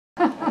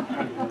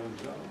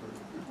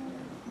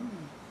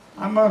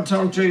I'm going to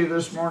talk to you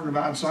this morning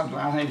about something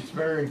I think is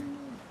very,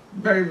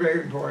 very,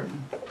 very important.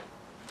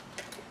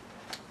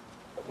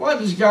 What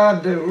does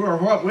God do, or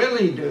what will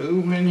He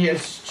do when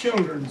His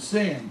children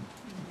sin?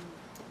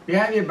 If you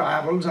have your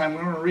Bibles, I'm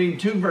going to read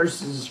two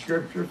verses of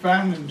Scripture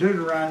found in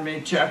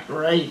Deuteronomy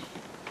chapter 8.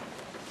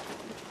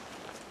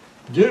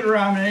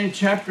 Deuteronomy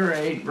chapter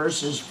 8,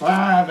 verses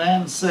 5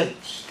 and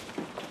 6.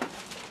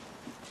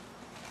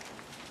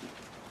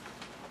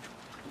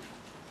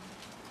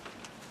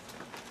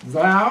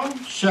 Thou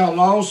shalt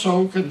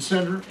also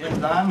consider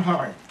in thine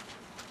heart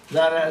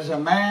that as a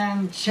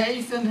man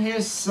chasteneth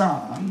his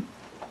son,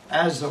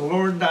 as the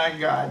Lord thy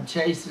God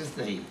chasteth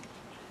thee.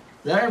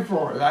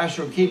 Therefore thou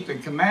shalt keep the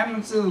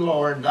commandments of the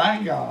Lord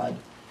thy God,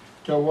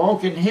 to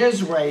walk in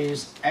His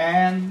ways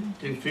and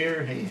to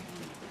fear Him.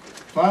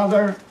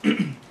 Father,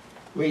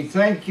 we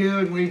thank You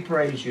and we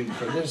praise You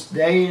for this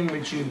day in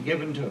which You've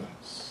given to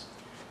us.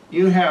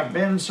 You have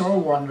been so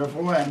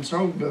wonderful and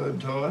so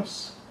good to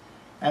us.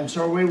 And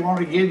so we want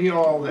to give You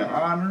all the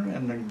honor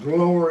and the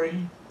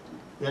glory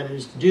that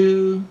is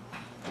due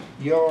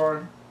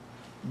Your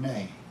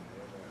name.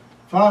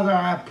 Father,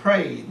 I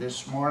pray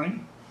this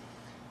morning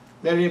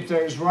that if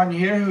there's one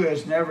here who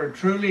has never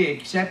truly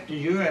accepted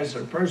You as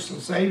their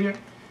personal Savior,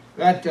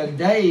 that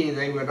today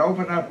they would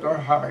open up their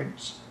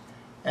hearts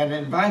and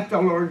invite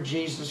the Lord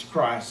Jesus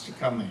Christ to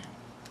come in.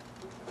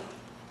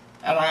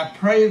 And I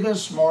pray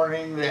this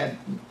morning that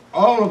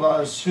all of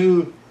us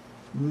who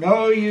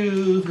know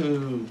You,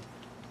 who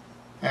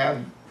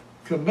have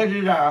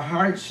committed our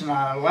hearts and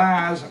our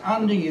lives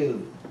unto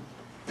You,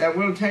 that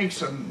we'll take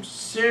some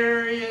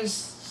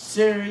serious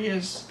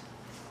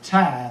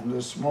time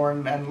this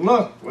morning and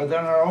look within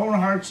our own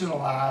hearts and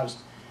lives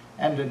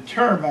and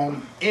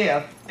determine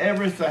if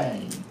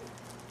everything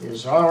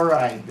is all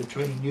right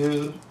between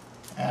You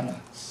and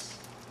us.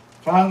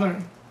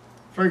 Father,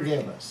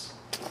 forgive us.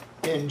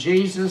 In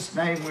Jesus'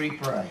 name we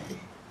pray.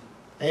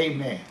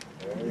 Amen.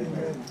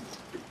 Amen.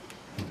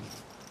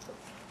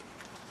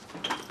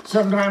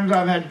 Sometimes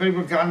I've had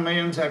people come to me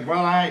and say,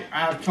 well,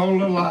 I've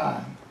told a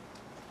lie.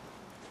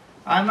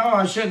 I know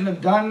I shouldn't have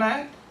done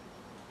that,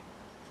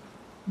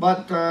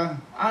 but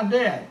I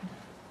did.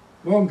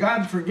 Well,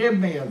 God forgive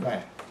me of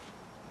that.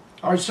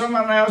 Or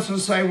someone else will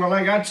say, well,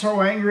 I got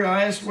so angry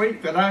last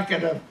week that I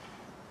could have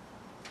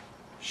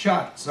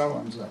shot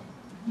so-and-so.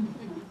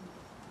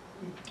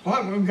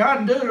 What will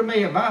God do to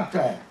me about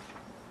that?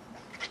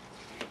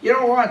 You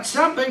know what?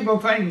 Some people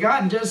think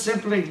God just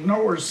simply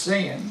ignores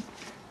sin.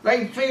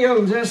 They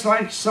feel just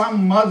like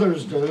some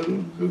mothers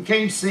do, who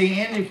can't see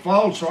any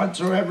faults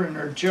whatsoever in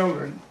their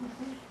children.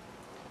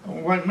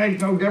 It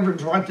makes no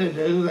difference what they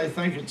do, they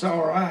think it's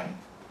all right.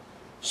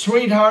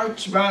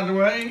 Sweethearts, by the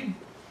way,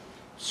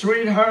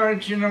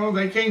 sweethearts, you know,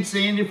 they can't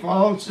see any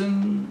faults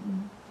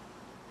in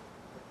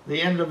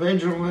the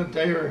individual that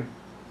they're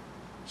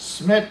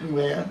smitten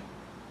with.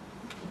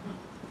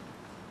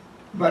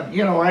 But,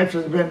 you know,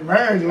 after they've been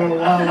married a little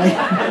while,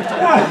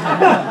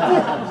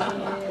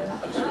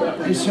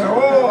 they say,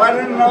 oh, I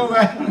didn't know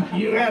that.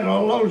 You had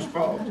all those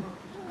faults.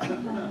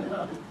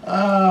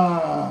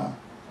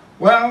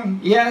 Well,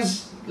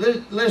 yes,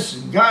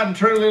 listen, God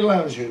truly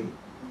loves you.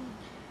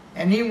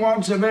 And He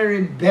wants the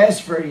very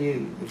best for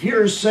you. If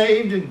you're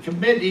saved and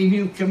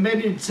you've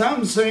committed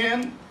some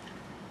sin,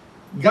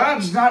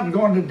 God's not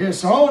going to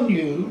disown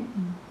you.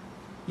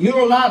 You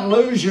will not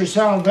lose your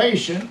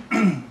salvation.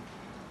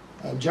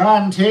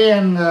 John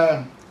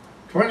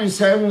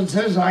 10:27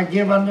 says, I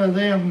give unto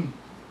them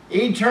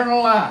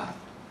eternal life,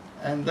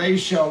 and they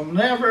shall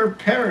never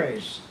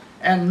perish,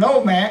 and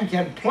no man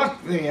can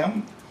pluck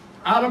them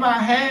out of my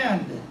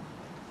hand.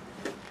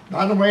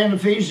 By the way, in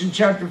Ephesians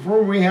chapter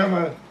 4, we have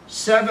a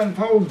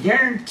sevenfold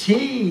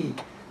guarantee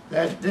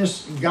that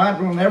this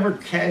God will never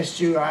cast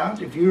you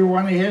out. If you're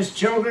one of His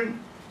children,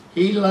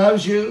 He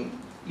loves you.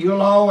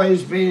 You'll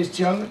always be His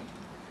children.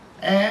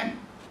 And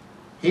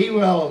He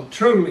will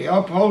truly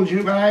uphold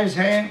you by His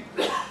hand.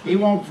 He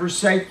won't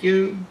forsake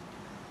you.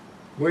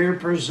 We're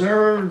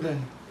preserved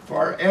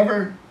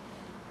forever.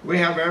 We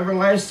have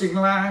everlasting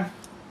life,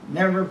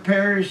 never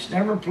perished,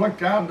 never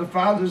plucked out of the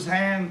Father's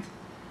hand,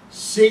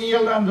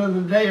 sealed unto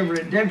the day of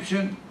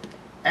redemption,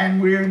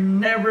 and we're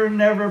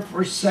never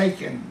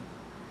forsaken.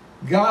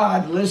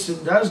 God,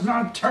 listen, does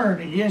not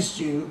turn against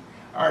you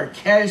or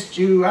cast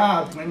you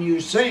out when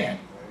you sin.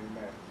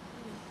 Amen.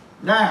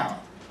 Now,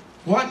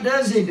 what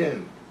does He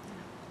do?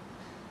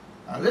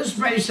 Now, this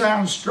may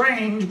sound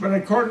strange, but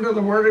according to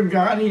the Word of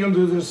God, He'll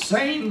do the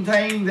same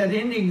thing that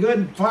any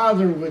good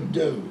father would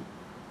do.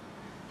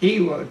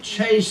 He will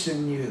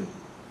chasten you,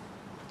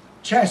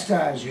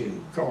 chastise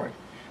you, of course.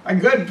 A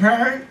good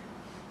parent,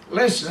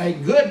 listen, a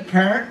good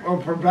parent will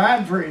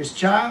provide for his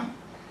child.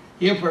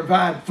 He'll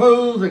provide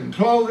food and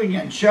clothing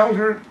and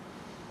shelter.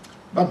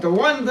 But the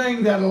one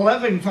thing that a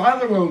loving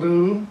father will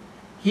do,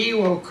 he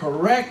will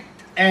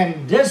correct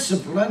and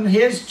discipline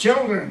his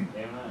children.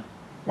 Amen.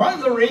 One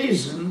of the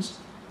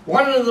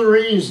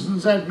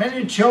reasons that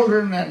many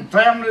children and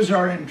families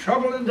are in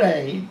trouble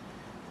today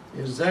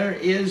is there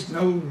is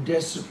no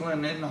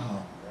discipline in the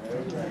home.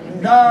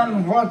 Amen.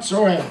 None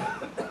whatsoever.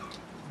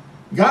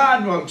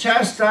 God will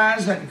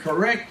chastise and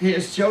correct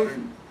His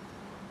children.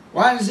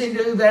 Why does He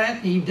do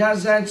that? He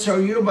does that so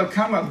you'll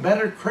become a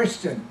better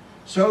Christian,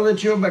 so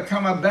that you'll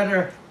become a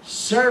better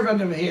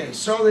servant of His,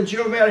 so that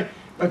you'll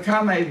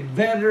become a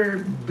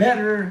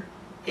better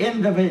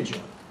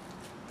individual.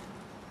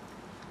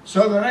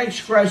 So the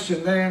next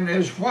question then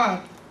is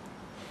what?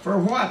 For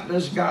what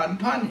does God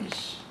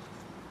punish?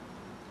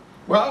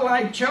 Well,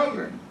 like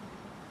children,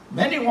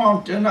 many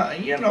want to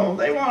know,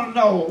 they want to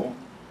know,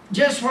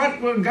 just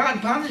what will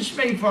God punish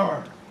me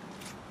for?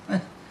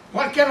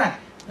 What can I,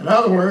 in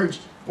other words,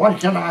 what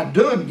can I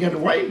do and get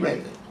away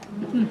with it?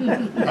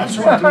 That's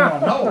what they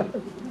want to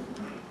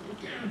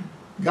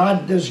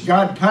know. Does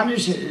God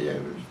punish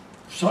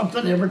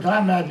something every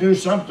time I do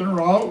something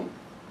wrong?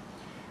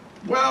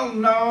 Well,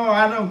 no,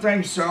 I don't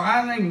think so.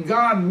 I think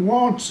God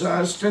wants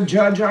us to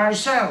judge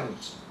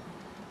ourselves.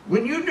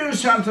 When you do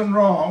something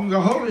wrong,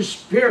 the Holy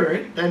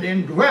Spirit that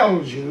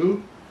indwells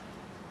you,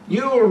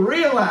 you will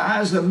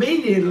realize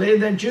immediately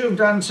that you've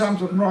done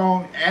something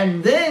wrong,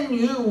 and then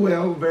you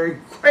will very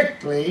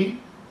quickly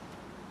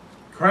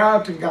cry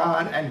out to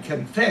God and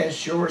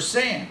confess your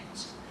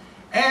sins.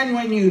 And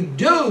when you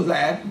do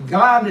that,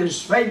 God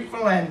is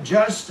faithful and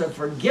just to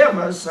forgive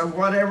us of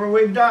whatever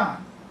we've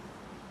done.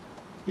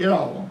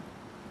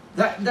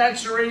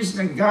 That's the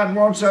reason that God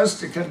wants us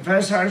to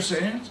confess our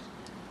sins,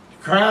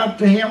 cry out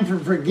to Him for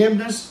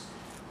forgiveness,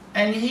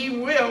 and He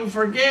will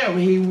forgive.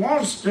 He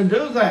wants to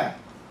do that.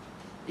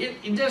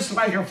 Just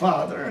like a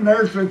father, an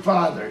earthly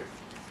father.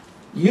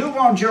 You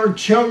want your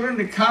children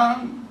to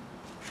come.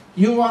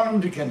 You want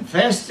them to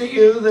confess to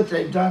you that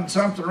they've done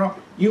something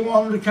wrong. You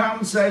want them to come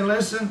and say,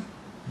 listen,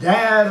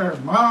 Dad or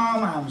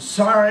Mom, I'm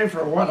sorry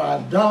for what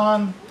I've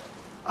done.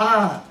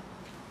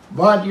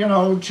 But,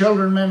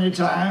 children many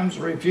times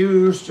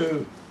refuse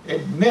to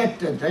admit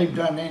that they've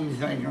done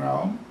anything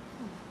wrong.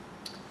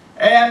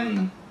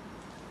 And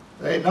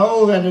they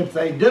know that if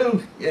they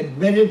do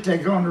admit it, they're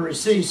going to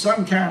receive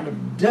some kind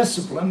of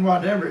discipline,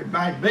 whatever it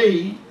might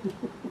be.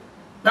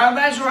 Now,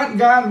 that's what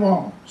God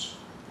wants.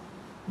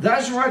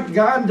 That's what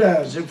God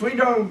does. If we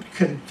don't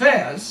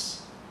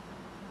confess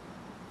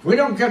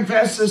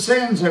the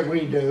sins that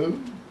we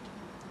do,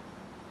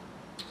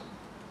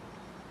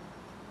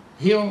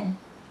 He'll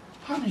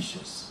punish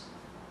us.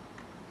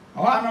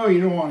 Oh, I know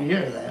you don't want to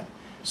hear that.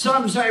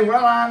 Some say,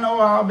 well, I know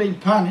I'll be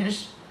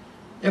punished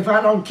if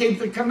I don't keep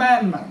the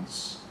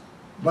commandments.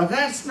 But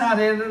that's not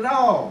it at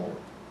all.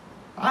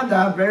 I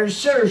doubt very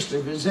seriously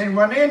if there's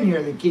anyone in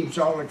here that keeps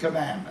all the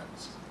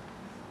commandments.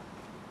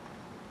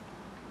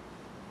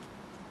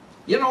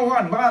 You know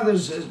what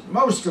bothers us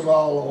most of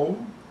all,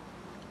 though,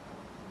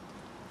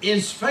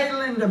 is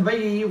failing to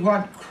be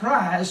what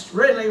Christ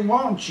really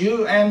wants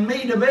you and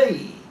me to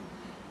be.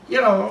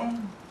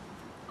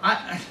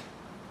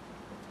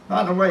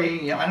 By the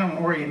way, I don't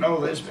know where you know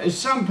this, but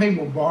some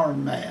people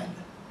born mad.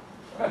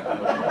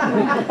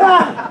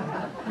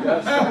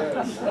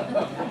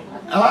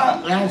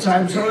 That's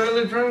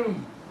absolutely true.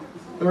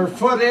 Their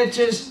foot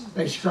itches,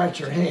 they scratch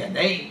their head.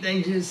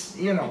 They just,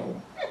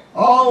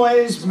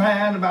 always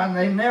mad about it.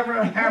 They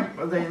never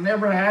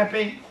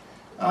happy.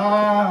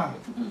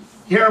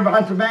 Hear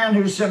about the man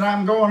who said,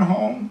 I'm going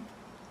home,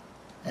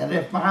 and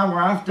if my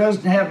wife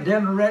doesn't have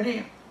dinner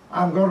ready,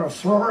 I'm going to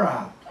throw her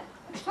out.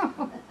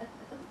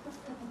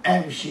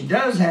 And if she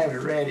does have it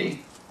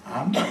ready,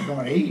 I'm not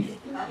going to eat it.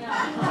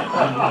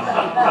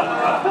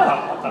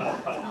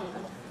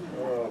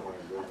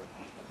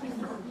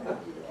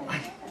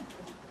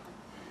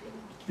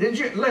 Did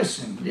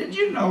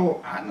you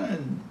know, I'm going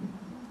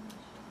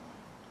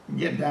to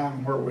get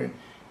down where we're...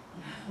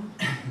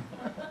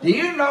 Do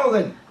you know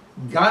that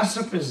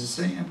gossip is a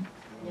sin?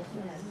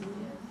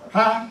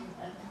 Huh?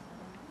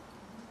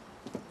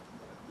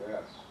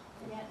 Yes.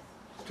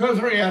 2 or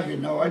 3 of you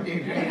know it.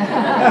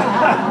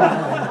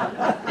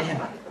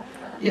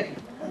 Yeah.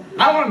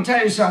 I want to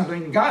tell you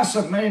something.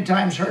 Gossip many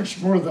times hurts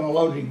more than a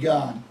loaded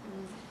gun.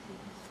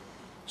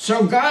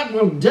 So God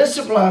will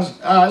discipline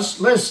us.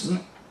 Listen,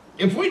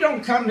 if we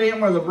don't come to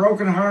Him with a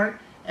broken heart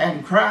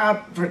and cry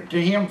out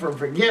to Him for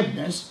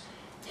forgiveness,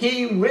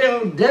 He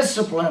will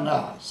discipline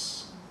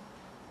us.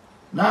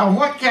 Now,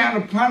 what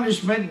kind of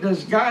punishment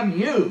does God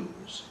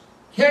use?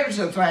 Here's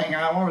the thing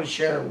I want to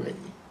share with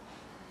you.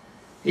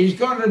 He's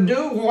going to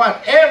do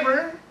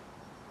whatever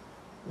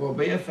will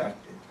be effective.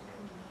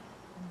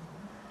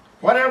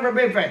 Whatever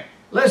be effective.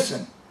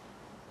 Listen,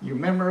 you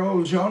remember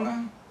old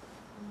Jonah?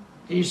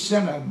 He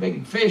sent a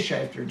big fish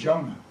after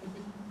Jonah.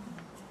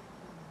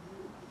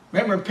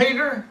 Remember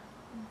Peter?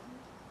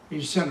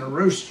 He sent a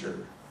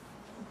rooster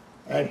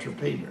after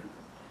Peter.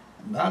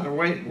 And by the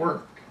way, it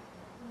worked.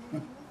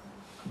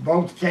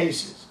 Both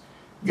cases.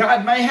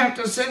 God may have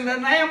to send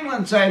an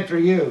ambulance after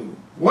you.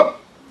 Whoop!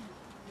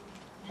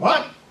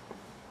 What?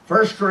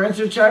 1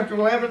 Corinthians chapter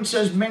 11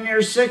 says, many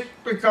are sick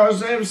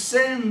because they have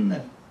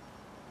sinned.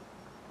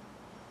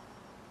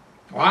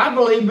 Well, I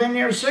believe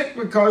many are sick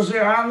because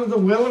they're out of the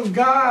will of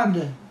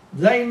God.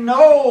 They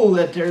know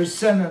that they're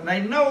sinning.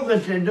 They know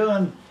that they're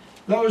doing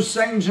those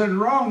things that are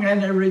wrong,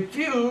 and they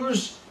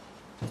refuse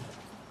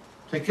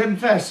to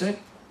confess it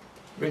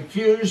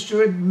refuse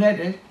to admit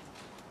it,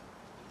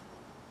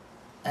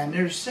 and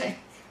they're sick.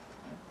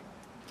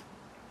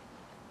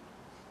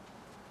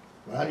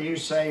 Well, you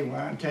say,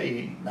 well, I tell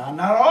you, now,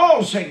 not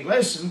all sick,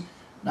 listen,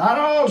 not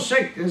all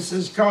sickness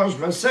is caused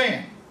by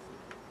sin.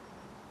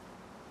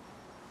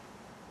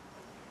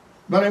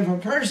 But if a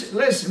person,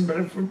 listen, but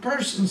if a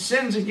person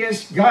sins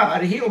against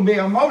God, he'll be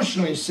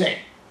emotionally sick.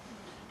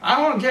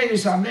 I want to tell you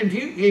something.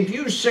 If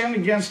you sin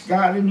against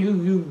God and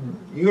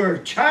you're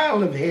a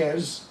child of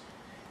His,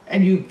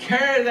 and you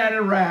carry that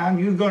around,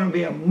 you're going to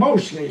be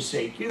emotionally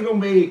sick.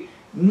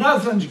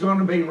 Nothing's going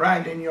to be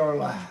right in your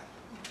life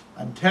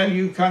until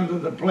you come to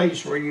the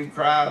place where you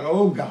cry out,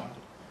 oh God,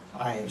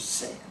 I have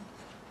sinned.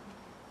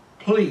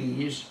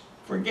 Please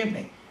forgive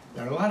me.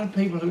 There are a lot of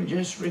people who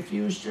just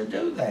refuse to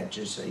do that,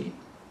 you see.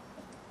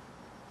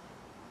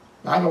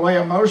 By the way,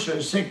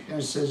 emotional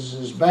sickness is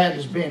as bad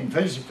as being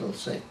physically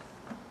sick.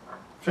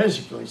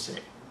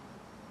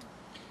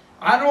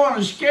 I don't want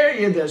to scare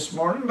you this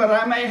morning, but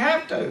I may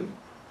have to.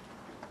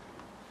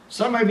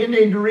 Some of you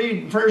need to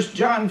read 1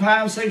 John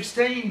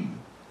 5:16.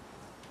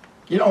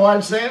 You know what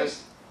it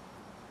says?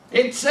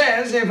 It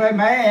says, if a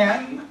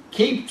man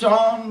keeps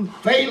on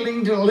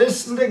failing to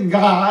listen to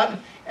God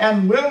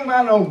and will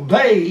not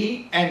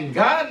obey, and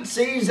God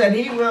sees that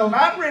he will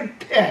not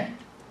repent.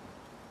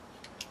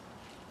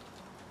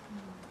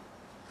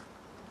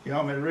 You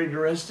want me to read the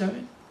rest of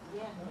it?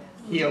 Yeah.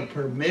 He'll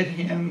permit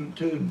him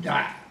to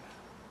die.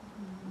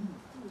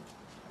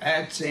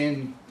 That's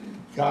in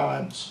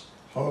God's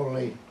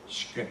holy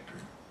scripture.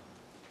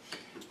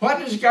 What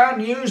does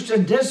God use to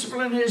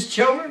discipline His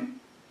children?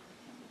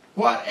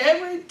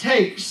 Whatever it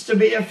takes to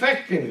be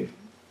effective.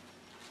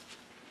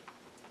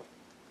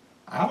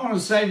 I want to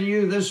say to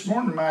you this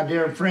morning, my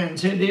dear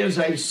friends, it is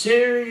a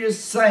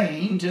serious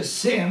thing to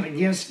sin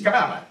against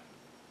God.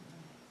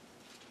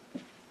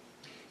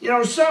 You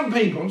know, some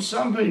people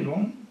feel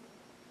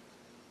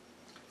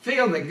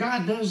that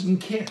God doesn't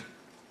care.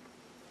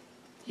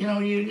 You know,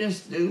 you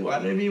just do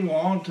whatever you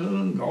want to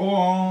and go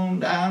on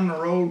down the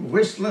road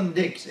whistling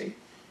Dixie.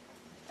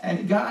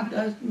 And God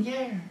doesn't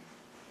care.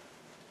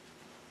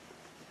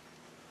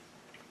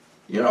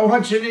 You know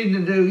what you need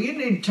to do? You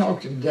need to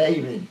talk to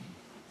David.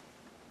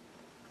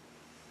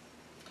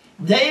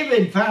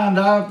 David found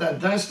out that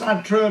that's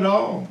not true at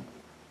all.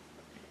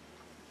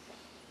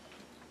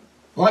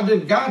 What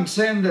did God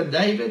send to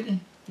David?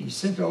 He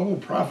sent the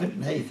old prophet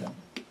Nathan.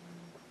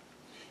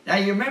 Now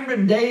you remember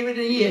David,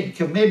 he had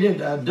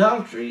committed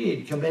adultery, he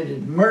had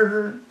committed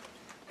murder,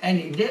 and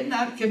he did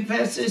not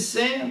confess his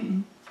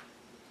sin.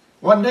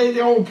 One day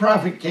the old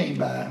prophet came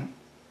by.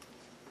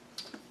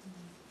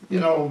 You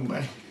know,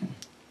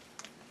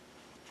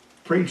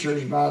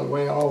 preachers, by the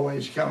way,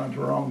 always come at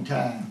the wrong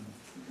time.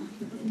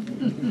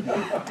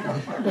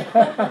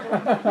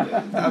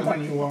 Not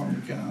when you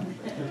want them to come.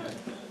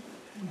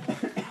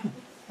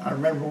 I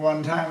remember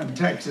one time in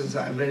Texas,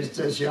 I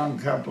visited this young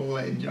couple.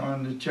 They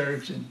joined the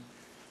church, and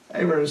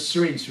they were a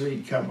sweet,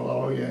 sweet couple.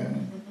 Oh, yeah.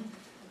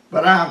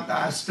 But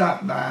I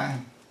stopped by,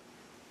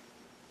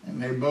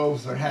 and they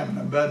both are having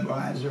a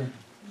Budweiser.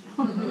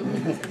 I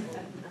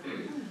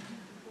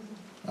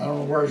don't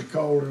know where it's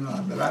cold or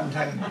not, but I'm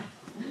telling you.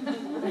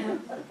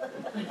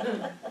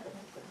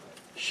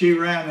 She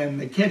ran in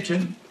the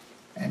kitchen,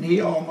 and he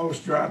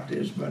almost dropped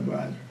his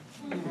Budweiser.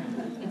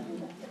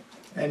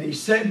 And he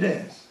said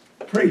this,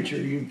 "Preacher,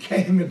 you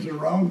came at the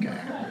wrong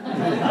time."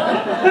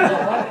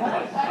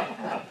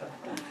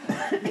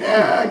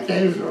 Yeah, I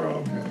came at the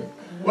wrong time.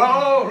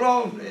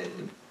 Well,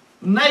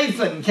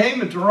 Nathan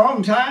came at the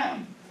wrong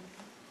time.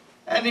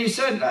 And he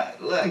said,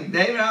 look,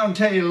 David, I'll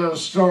tell you a little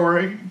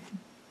story.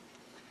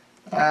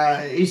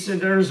 He said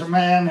there's a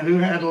man who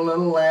had a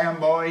little lamb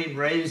boy. He'd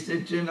raised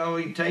it, you know,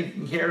 he'd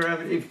taken care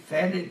of it. He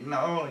fed it and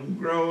all and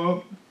grow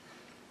up,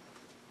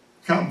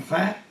 come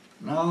fat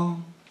and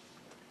all.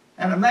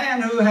 And a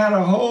man who had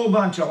a whole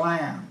bunch of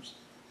lambs.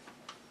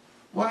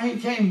 Well, he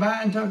came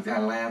by and took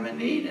that lamb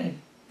and ate it,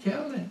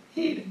 killed it,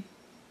 eat it.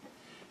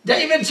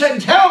 David said,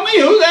 tell me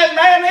who that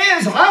man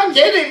is. I'll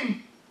get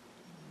him.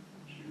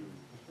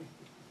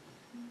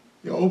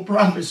 The old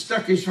prophet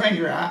stuck his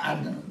finger,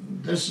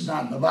 this is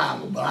not in the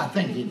Bible, but I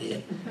think he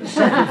did. He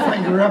stuck his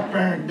finger up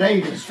there in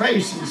David's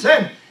face and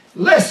said,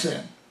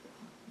 listen,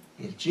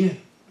 it's you.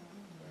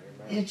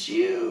 It's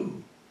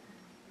you.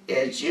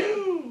 It's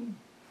you.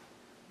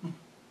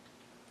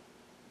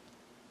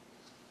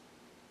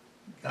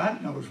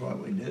 God knows what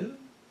we do.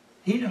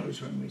 He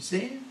knows when we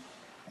sin.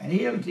 And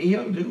he'll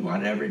do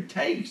whatever it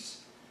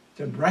takes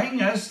to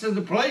bring us to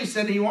the place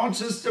that he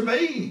wants us to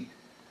be.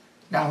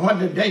 Now, what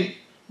did David...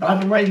 By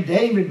the way,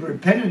 David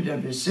repented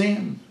of his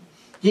sin.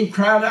 He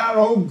cried out,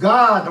 oh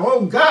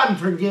God,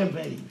 forgive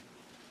me.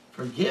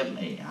 Forgive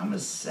me, I'm a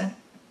sinner.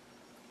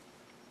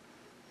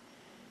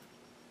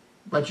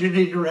 But you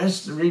need to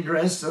read the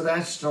rest of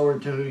that story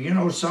too. You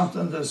know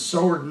something? The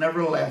sword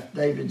never left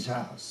David's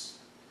house.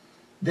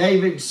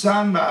 David's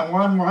son by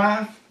one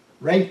wife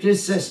raped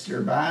his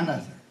sister by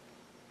another.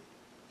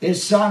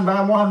 His son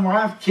by one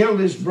wife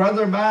killed his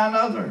brother by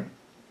another.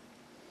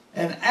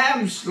 And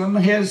Absalom,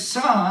 his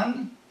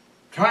son,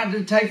 tried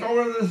to take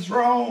over the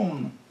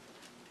throne.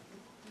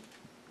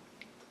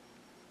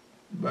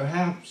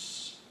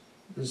 Perhaps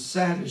the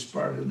saddest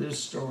part of this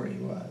story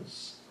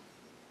was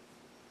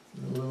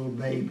the little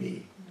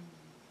baby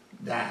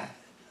died.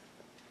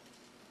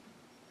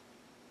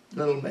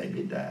 Little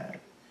baby died.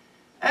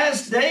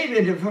 Ask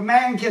David if a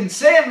man can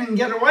sin and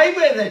get away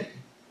with it.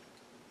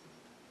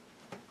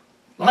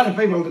 A lot of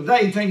people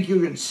today think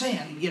you can sin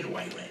and get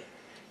away with it.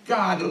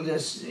 God will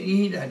just,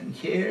 he doesn't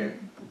care.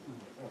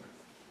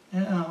 You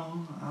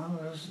know, I'll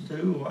just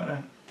do what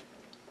I,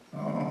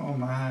 oh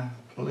my,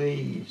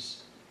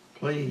 please,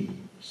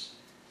 please.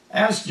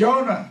 Ask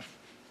Jonah.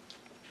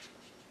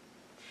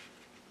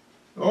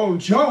 Old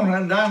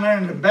Jonah down there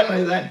in the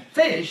belly of that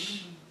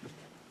fish,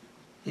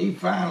 he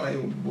finally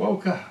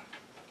woke up.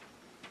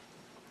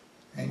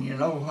 And you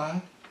know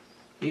what?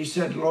 He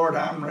said, Lord,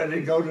 I'm ready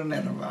to go to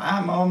Nineveh.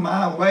 I'm on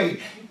my way.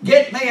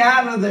 Get me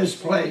out of this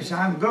place.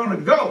 I'm going to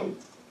go.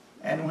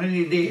 And when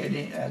he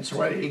did, that's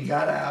why he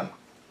got out.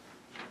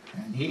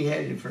 And he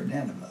headed for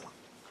Nineveh.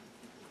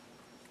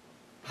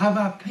 How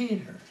about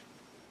Peter?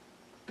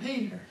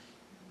 Peter.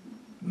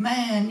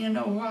 Man, you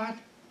know what?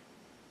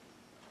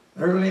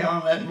 Early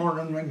on that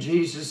morning when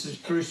Jesus is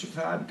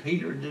crucified,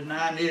 Peter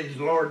denied his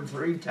Lord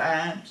 3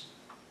 times.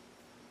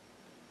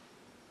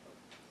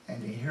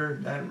 And he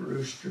heard that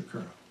rooster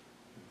crow.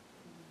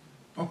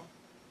 Oh,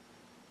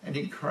 and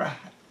he cried.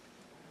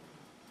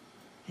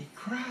 He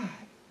cried.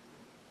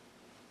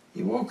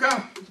 He woke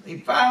up. He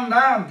found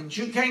out that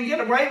you can't get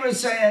away with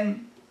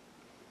sin.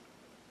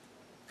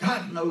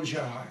 God knows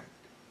your heart.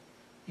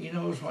 He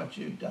knows what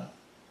you've done.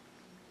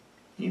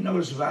 He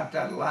knows about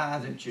that lie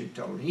that you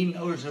told. He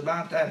knows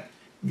about that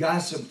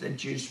gossip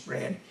that you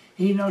spread.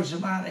 He knows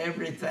about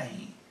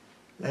everything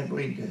that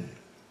we do.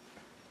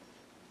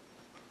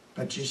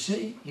 But you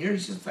see,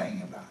 here's the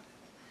thing about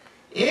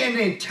it.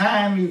 Any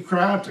time you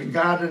cry out to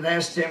God and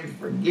ask him to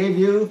forgive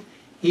you,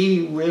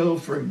 he will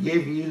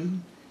forgive you.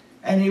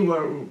 And he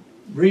will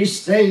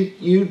restate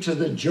you to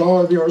the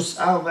joy of your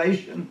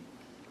salvation.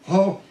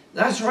 Oh,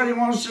 that's what he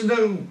wants to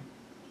do.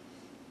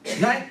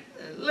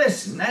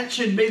 Listen, that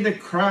should be the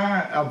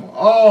cry of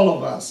all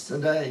of us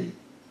today.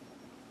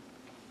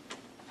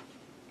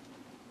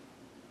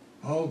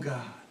 Oh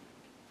God,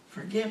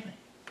 forgive me.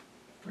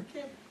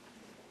 Forgive me.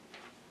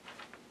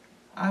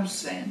 I've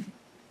sinned.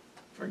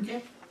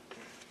 Forgive me.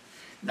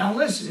 Now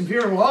listen, if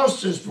you're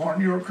lost this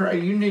morning,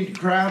 you need to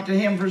cry out to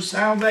him for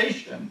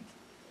salvation.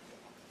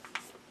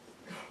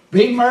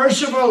 Be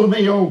merciful to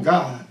me, O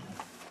God.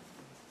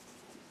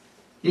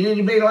 You need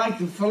to be like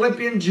the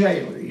Philippian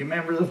jailer. You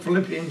remember the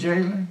Philippian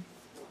jailer?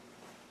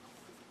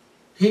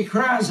 He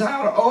cries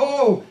out,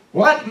 oh,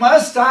 what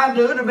must I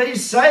do to be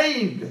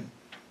saved?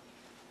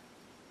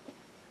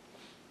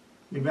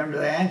 You remember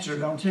the answer,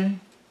 don't you?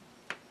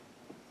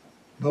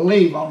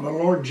 Believe on the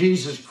Lord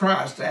Jesus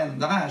Christ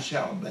and thou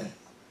shalt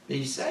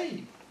be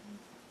saved.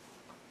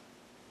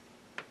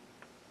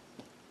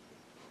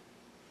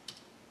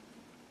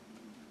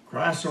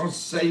 Christ wants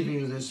to save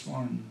you this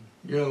morning.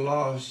 You're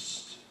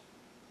lost.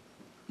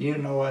 You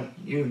know what?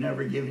 You've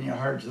never given your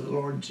heart to the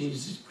Lord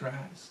Jesus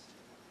Christ.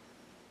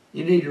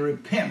 You need to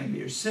repent of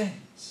your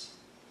sins.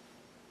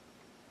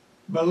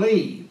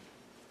 Believe.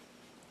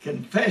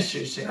 Confess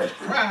your sins.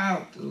 Cry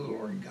out to the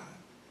Lord God.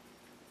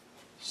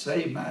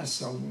 Save my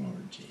soul,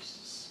 Lord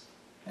Jesus.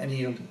 And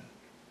he'll do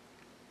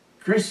it.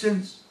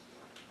 Christians,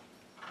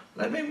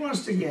 let me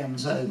once again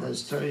say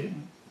this to you.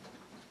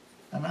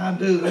 And I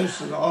do this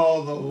with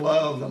all the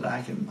love that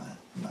I can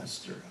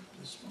muster up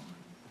this morning.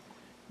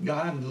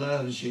 God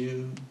loves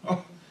you.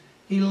 Oh,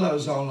 he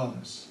loves all of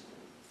us.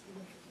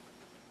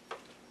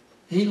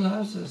 He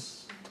loves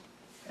us.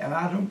 And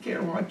I don't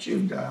care what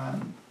you've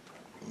done.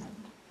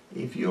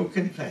 If you'll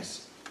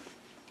confess it,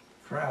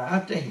 cry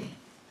out to him,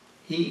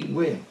 he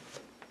will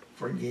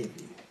forgive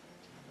you.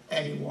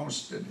 And he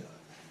wants to do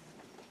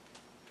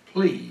it.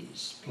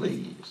 Please,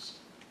 please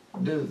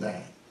do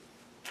that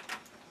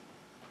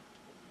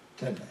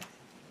today.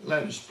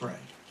 Let us pray.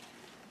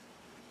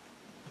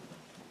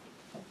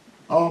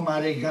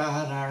 Almighty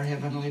God, our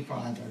Heavenly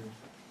Father,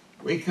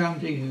 we come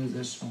to you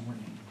this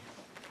morning.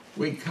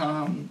 We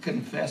come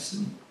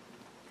confessing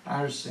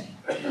our sins.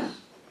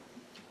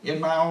 In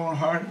my own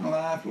heart and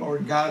life,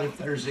 Lord God, if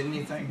there's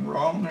anything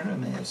wrong or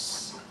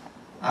amiss,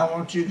 I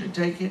want you to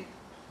take it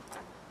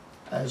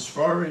as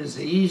far as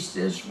the east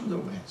is from the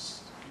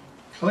west.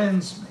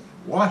 Cleanse me,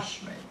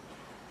 wash me,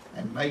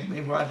 and make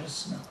me white as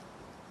snow.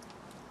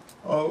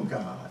 Oh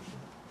God,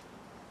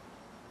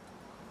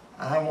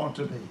 I want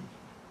to be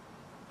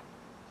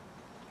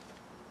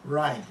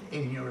right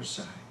in your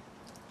sight.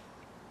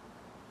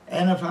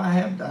 And if I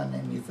have done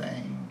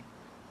anything,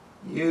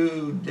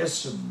 you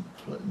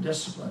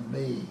discipline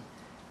me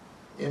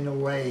in the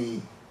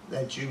way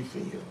that you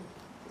feel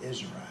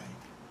is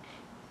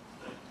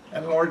right.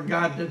 And Lord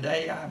God,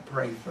 today I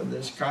pray for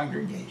this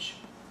congregation.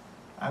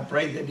 I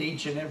pray that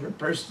each and every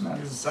person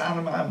under the sound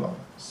of my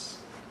voice,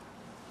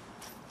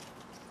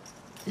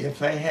 if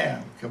they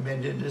have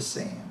committed a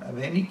sin of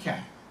any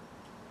kind,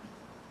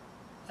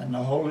 and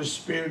the Holy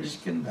Spirit is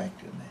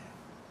convicting them,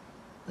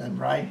 then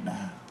right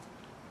now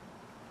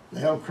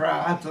they'll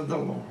cry out to the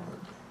Lord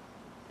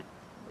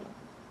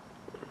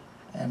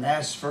and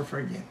ask for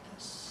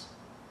forgiveness.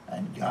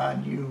 And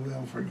God, you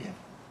will forgive them.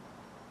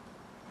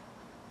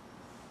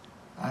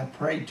 I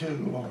pray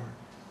too, Lord,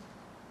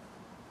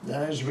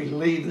 that as we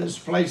leave this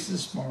place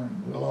this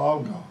morning, we'll all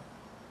go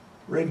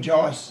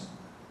rejoicing,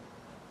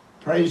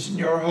 praising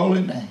your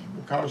holy name,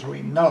 because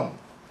we know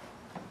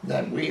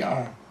that we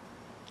are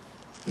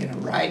in a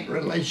right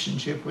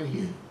relationship with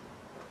you.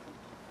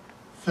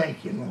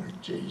 Thank you,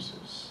 Lord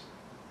Jesus.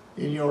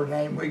 In your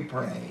name we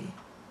pray.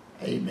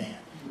 Amen.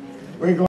 We're going